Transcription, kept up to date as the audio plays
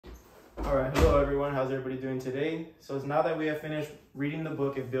All right, hello everyone. How's everybody doing today? So it's now that we have finished reading the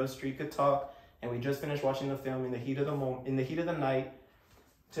book If Beale Street Could Talk, and we just finished watching the film In the Heat of the Night.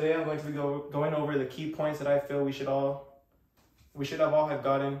 Today I'm going to be going over the key points that I feel we should have all have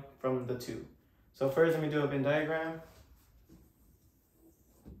gotten from the two. So first, let me do a Venn diagram,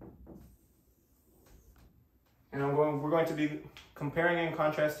 and we're going to be comparing and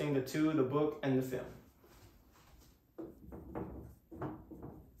contrasting the two, the book and the film.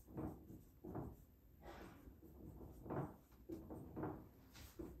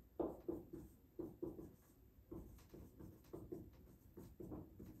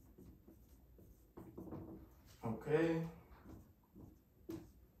 Okay.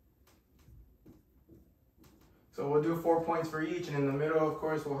 So we'll do 4 points for each, and in the middle, of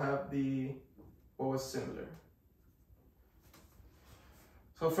course, we'll have what was similar.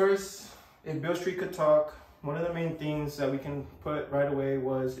 So first, If Beale Street Could Talk, one of the main things that we can put right away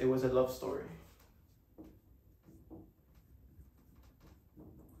was it was a love story.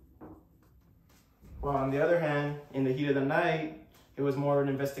 While on the other hand, In the Heat of the Night, it was more of an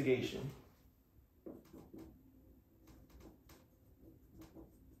investigation.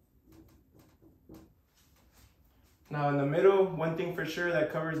 Now in the middle, one thing for sure that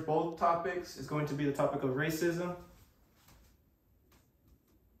covers both topics is going to be the topic of racism.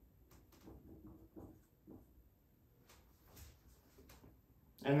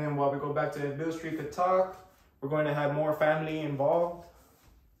 And then while we go back to If Beale Street Could Talk, we're going to have more family involved.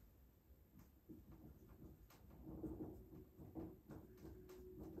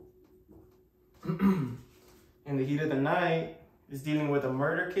 In the Heat of the Night is dealing with a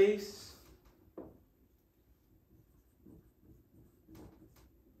murder case.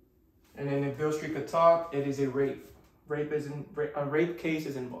 And then If Beale Street Could Talk, it is a rape. A rape case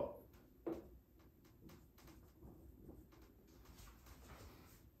is involved.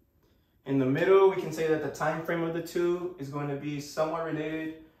 In the middle, we can say that the time frame of the two is going to be somewhat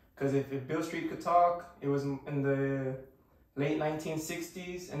related, because if Beale Street Could Talk, it was in the late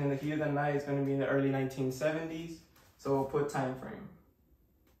 1960s, and In the Heat of the Night is going to be in the early 1970s. So we'll put time frame.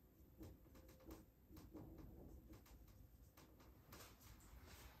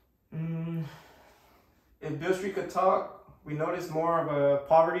 If Beale Street Could Talk, we notice more of a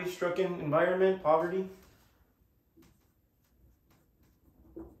poverty-stricken environment, poverty.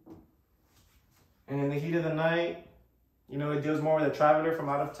 And In the Heat of the Night, you know, it deals more with a traveler from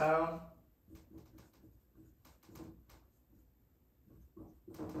out of town.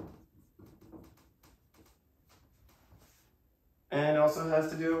 And also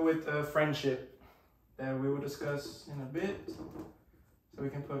has to do with friendship that we will discuss in a bit. So we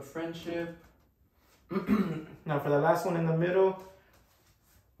can put friendship. Now for the last one in the middle,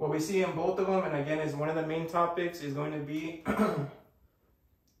 what we see in both of them, and again is one of the main topics, is going to be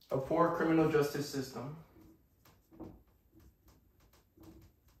a poor criminal justice system.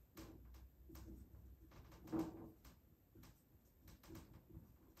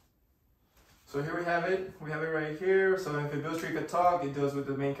 So here we have it right here. So If Beale Street Could Talk, it deals with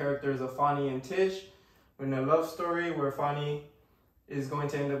the main characters of Fonnie and Tish, in a love story where Fonnie is going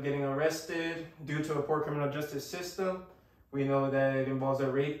to end up getting arrested due to a poor criminal justice system. We know that it involves a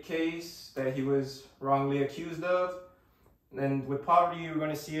rape case that he was wrongly accused of. And with poverty, we're going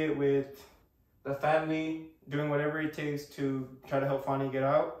to see it with the family doing whatever it takes to try to help Fonnie get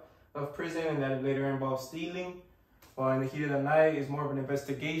out of prison, and that later involves stealing. While In the Heat of the Night is more of an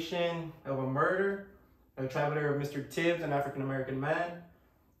investigation of a murder, a traveler of Mr. Tibbs, an African-American man,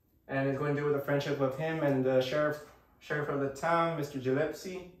 and it's going to deal with the friendship of him and the sheriff of the town, Mr.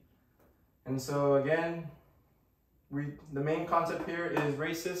 Gillespie. And so again, the main concept here is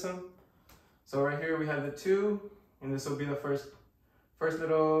racism. So right here we have the two, and this will be the first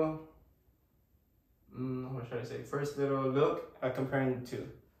little, first little look at comparing the two.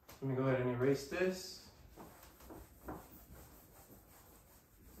 Let me go ahead and erase this.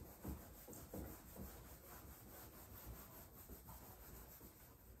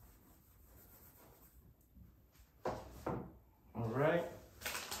 Alright.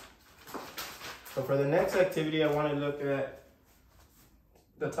 So for the next activity, I want to look at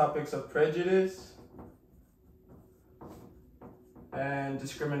the topics of prejudice and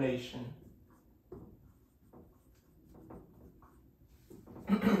discrimination.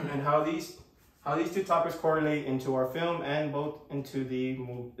 And how these two topics correlate into our film and both into the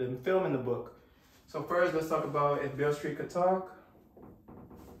film and the book. So first, let's talk about If Beale Street Could Talk.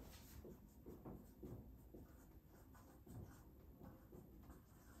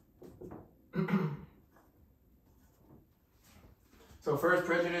 So first,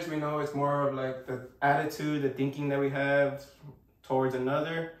 prejudice, we know it's more of like the attitude, the thinking that we have towards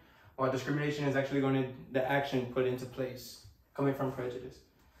another. while discrimination is actually going to the action put into place, coming from prejudice.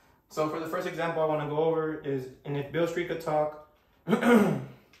 So for the first example I want to go over is, and if Bill Street could talk.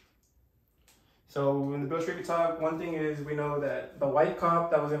 So when the Bill Street could talk, one thing is we know that the white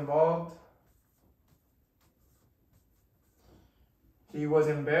cop that was involved, he was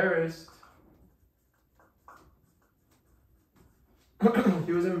embarrassed.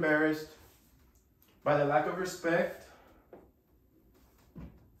 He was embarrassed by the lack of respect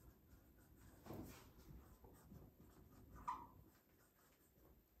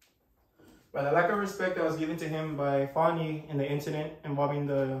that was given to him by Fonny in the incident involving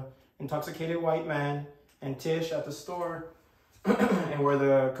the intoxicated white man and Tish at the store, and where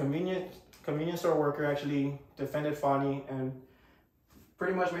the convenience store worker actually defended Fonny and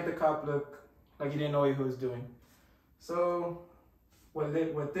pretty much made the cop look like he didn't know what he was doing. So what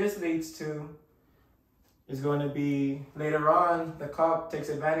this leads to is going to be later on, the cop takes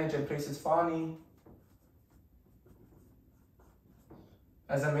advantage and places Fonny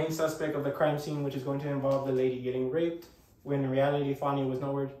as the main suspect of the crime scene, which is going to involve the lady getting raped, when in reality Fonny was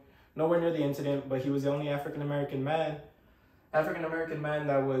nowhere near the incident, but he was the only African-American man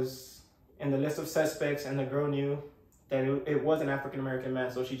that was in the list of suspects, and the girl knew that it was an African-American man,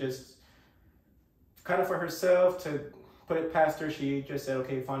 so she just, kind of for herself, to put it past her, she just said,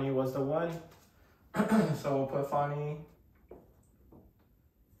 okay, Fonny was the one. So we'll put Fonny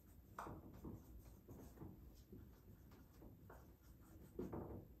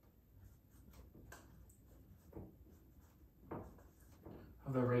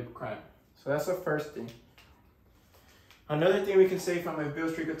of the rape crime. So that's the first thing. Another thing we can say from if Bill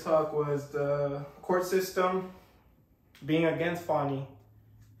Street could talk was the court system being against Fonny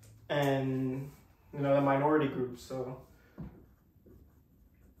and, you know, the minority groups. So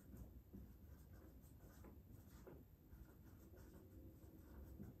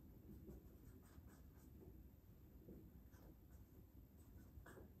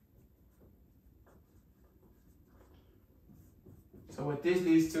what this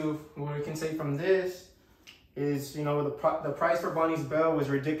leads to, what we can say from this, is, you know, the price for Bonnie's bail was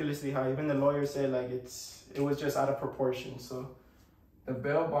ridiculously high. Even the lawyer said, like, it was just out of proportion. So the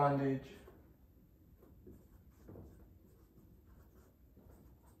bail bondage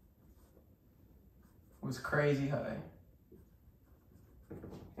was crazy high.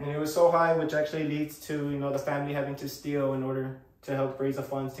 And it was so high, which actually leads to, you know, the family having to steal in order to help raise the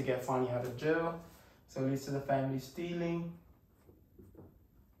funds to get Fonny out of jail. So it leads to the family stealing.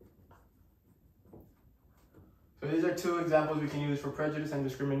 So these are two examples we can use for prejudice and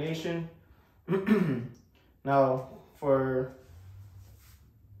discrimination. Now, for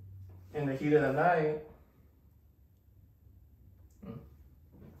in the heat of the night,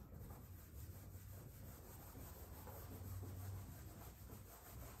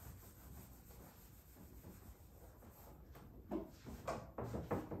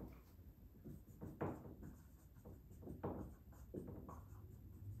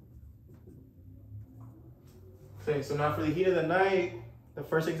 okay, so now for the heat of the night, the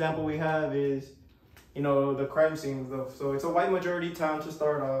first example we have is, you know, the crime scene. So it's a white majority town to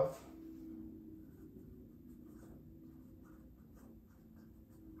start off.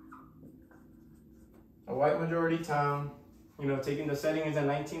 A white majority town, you know, taking the setting is in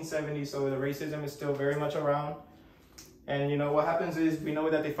 1970, so the racism is still very much around. And, you know, what happens is we know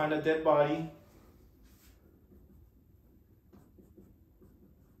that they find a dead body.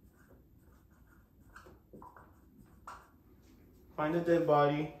 Find a dead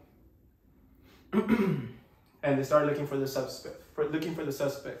body. And they start looking for the suspect.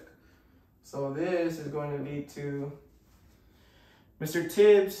 So this is going to lead to Mr.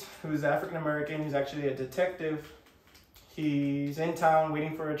 Tibbs, who's African American. He's actually a detective. He's in town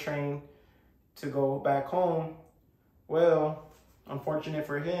waiting for a train to go back home. Well, unfortunate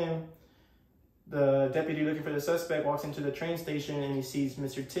for him, the deputy looking for the suspect walks into the train station and he sees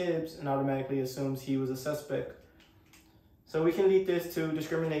Mr. Tibbs and automatically assumes he was a suspect. So we can lead this to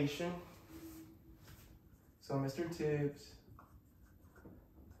discrimination. So Mr. Tibbs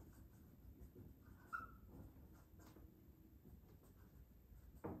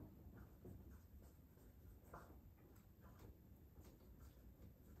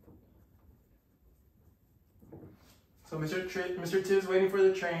Mr. Tibbs waiting for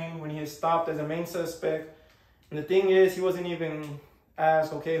the train when he is stopped as a main suspect. And the thing is, he wasn't even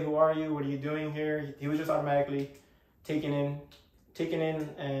asked, okay, who are you? What are you doing here? He was just automatically taken in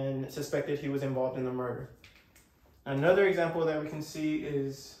and suspected he was involved in the murder. Another example that we can see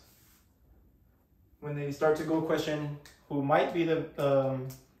is when they start to go question who might be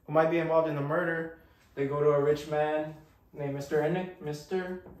involved in the murder. They go to a rich man named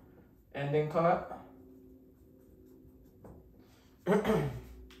Mr. Endicott.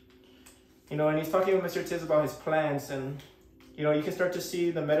 You know, and he's talking with Mr. Tibbs about his plants, and you know, you can start to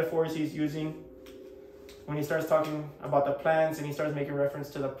see the metaphors he's using when he starts talking about the plants, and he starts making reference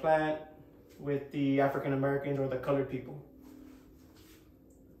to the plant with the African Americans or the colored people.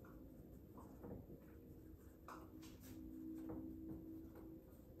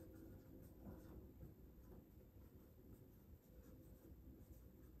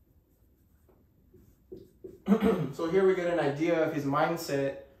 So here we get an idea of his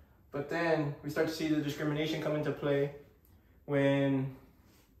mindset, but then we start to see the discrimination come into play when,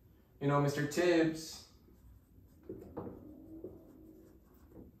 you know, Mr. Tibbs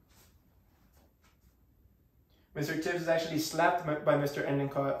is actually slapped by Mr.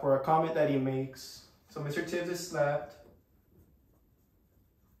 Endicott for a comment that he makes. So Mr. Tibbs is slapped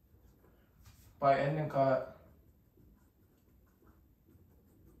by Endicott.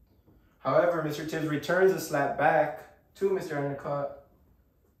 However, Mr. Tibbs returns the slap back to Mr. Endicott.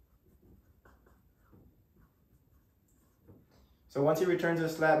 So once he returns the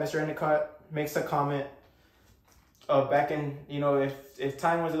slap, Mr. Endicott makes a comment back in, you know, if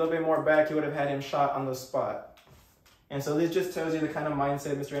time was a little bit more back, he would have had him shot on the spot. And so this just tells you the kind of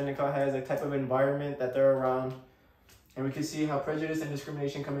mindset Mr. Endicott has, the type of environment that they're around. And we can see how prejudice and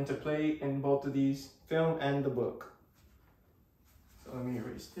discrimination come into play in both of these, film and the book. So let me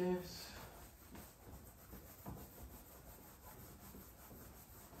erase this.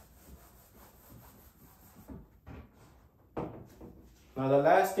 Now the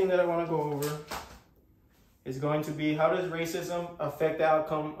last thing that I want to go over is going to be, how does racism affect the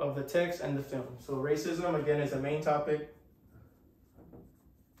outcome of the text and the film? So racism, again, is the main topic.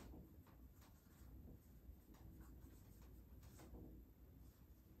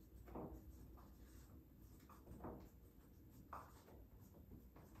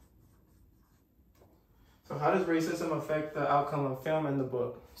 So how does racism affect the outcome of film and the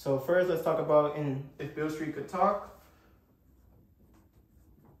book? So first, let's talk about in If Beale Street Could Talk.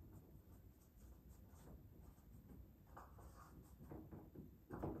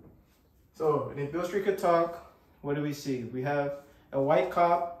 So in If Beale Street Could Talk, what do we see? We have a white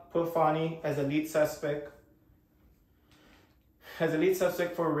cop put Fonnie as a lead suspect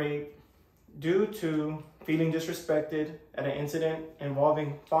for rape due to feeling disrespected at an incident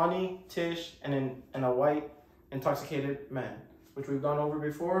involving Fonnie, Tish, and a white intoxicated man, which we've gone over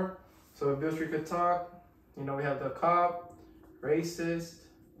before. So If Beale Street Could Talk, you know, we have the cop, racist,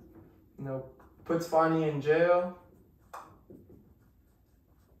 you know, puts Fonnie in jail.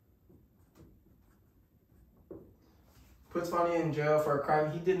 Puts Fonnie in jail for a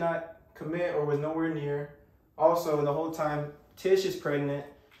crime he did not commit or was nowhere near. Also, the whole time, Tish is pregnant.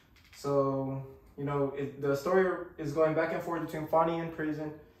 So, you know, the story is going back and forth between Fonnie in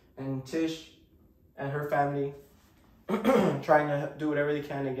prison and Tish and her family trying to do whatever they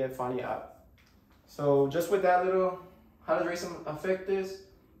can to get Fonnie out. So just with that little, how does racism affect this?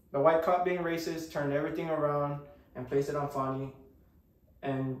 The white cop being racist turned everything around and placed it on Fonnie.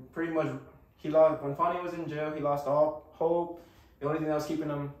 And pretty much, when Fonnie was in jail, he lost all hope. The only thing that was keeping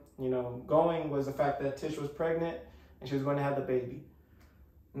him, you know, going was the fact that Tish was pregnant and she was going to have the baby.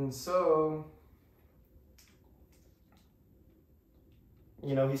 And so,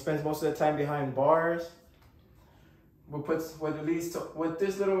 you know, he spends most of the time behind bars. What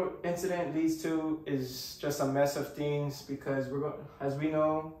this little incident leads to is just a mess of things, because as we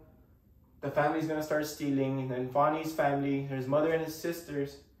know, the family's gonna start stealing, and then Fonnie's family, his mother and his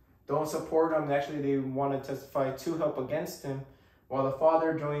sisters, don't support him. Actually, they want to testify to help against him, while the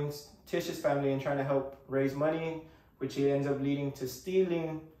father joins Tish's family in trying to help raise money, which he ends up leading to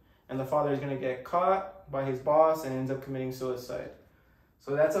stealing, and the father is going to get caught by his boss and ends up committing suicide.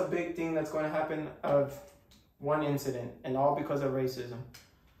 So that's a big thing that's going to happen out of one incident, and all because of racism.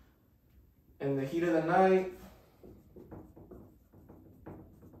 In the heat of the night,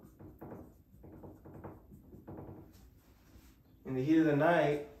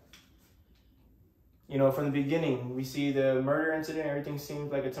 you know, from the beginning, we see the murder incident. Everything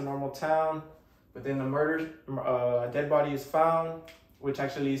seems like it's a normal town, but then a dead body is found, which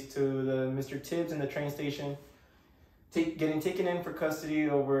actually leads to the Mr. Tibbs in the train station getting taken in for custody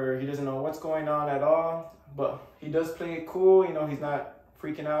over, he doesn't know what's going on at all, but he does play it cool. You know, he's not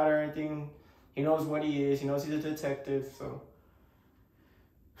freaking out or anything. He knows what he is. He knows he's a detective. So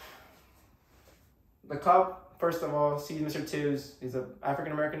the cop, first of all, sees Mr. Tibbs. He's an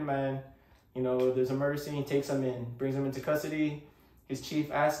African-American man. You know, there's a murder scene. He takes him in, brings him into custody. His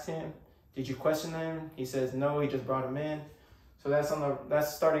chief asked him, "Did you question him?" He says, "No, he just brought him in." So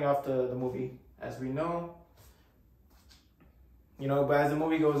that's starting off the movie, as we know. You know, but as the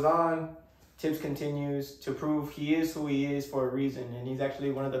movie goes on, Tibbs continues to prove he is who he is for a reason, and he's actually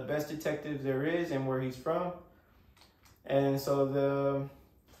one of the best detectives there is and where he's from. And so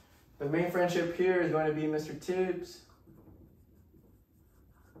the main friendship here is going to be Mr. Tibbs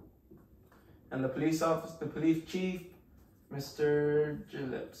and the police chief, Mr.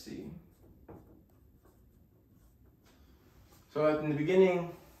 Gillespie. So in the beginning,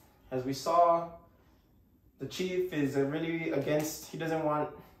 as we saw, the chief is really against, he doesn't want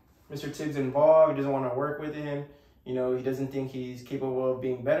Mr. Tibbs involved, he doesn't want to work with him. You know, he doesn't think he's capable of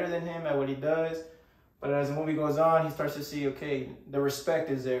being better than him at what he does. But as the movie goes on, he starts to see, okay, the respect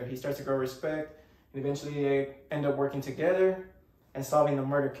is there. He starts to grow respect, and eventually they end up working together and solving the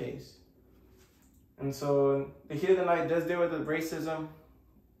murder case. And so the heat of the night does deal with the racism,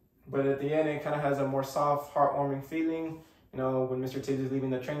 but at the end it kind of has a more soft, heartwarming feeling. You know, when Mr. Tibbs is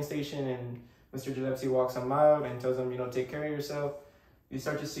leaving the train station and Mr. Gillespie walks him out and tells him, you know, take care of yourself, you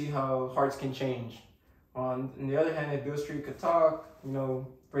start to see how hearts can change. On the other hand, if Beale Street Could Talk, you know,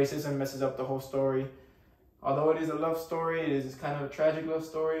 racism messes up the whole story. Although it is a love story, it is kind of a tragic love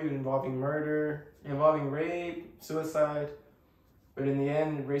story involving murder, involving rape, suicide. But in the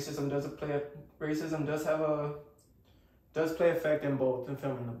end, racism does play effect in both the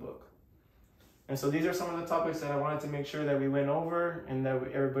film and the book. And so these are some of the topics that I wanted to make sure that we went over and that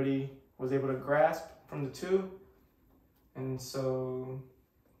everybody was able to grasp from the two. And so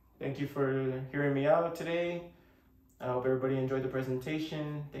thank you for hearing me out today. I hope everybody enjoyed the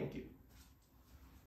presentation. Thank you.